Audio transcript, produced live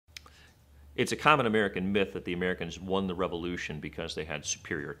It's a common American myth that the Americans won the Revolution because they had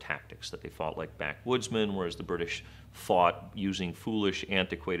superior tactics, that they fought like backwoodsmen, whereas the British fought using foolish,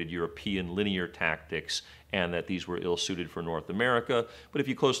 antiquated European linear tactics, and that these were ill-suited for North America. But if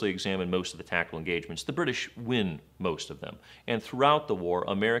you closely examine most of the tactical engagements, the British win most of them. And throughout the war,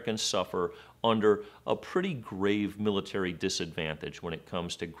 Americans suffer under a pretty grave military disadvantage when it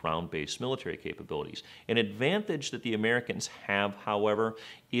comes to ground-based military capabilities. An advantage that the Americans have, however,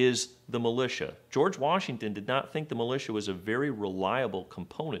 is the militia. George Washington did not think the militia was a very reliable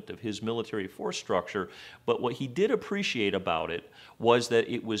component of his military force structure, but what he did appreciate about it was that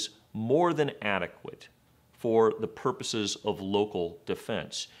it was more than adequate for the purposes of local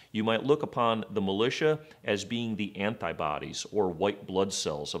defense. You might look upon the militia as being the antibodies or white blood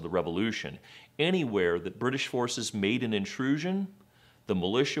cells of the Revolution. Anywhere that British forces made an intrusion, the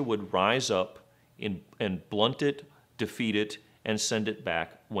militia would rise up and blunt it, defeat it, and send it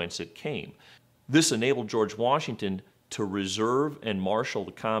back whence it came. This enabled George Washington to reserve and marshal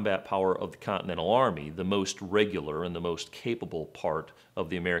the combat power of the Continental Army, the most regular and the most capable part of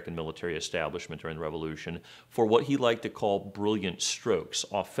the American military establishment during the Revolution, for what he liked to call brilliant strokes,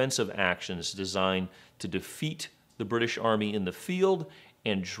 offensive actions designed to defeat the British Army in the field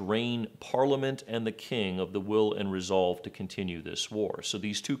and drain Parliament and the King of the will and resolve to continue this war. So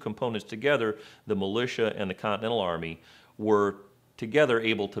these two components together, the militia and the Continental Army, were together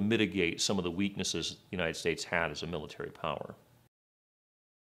able to mitigate some of the weaknesses the United States had as a military power.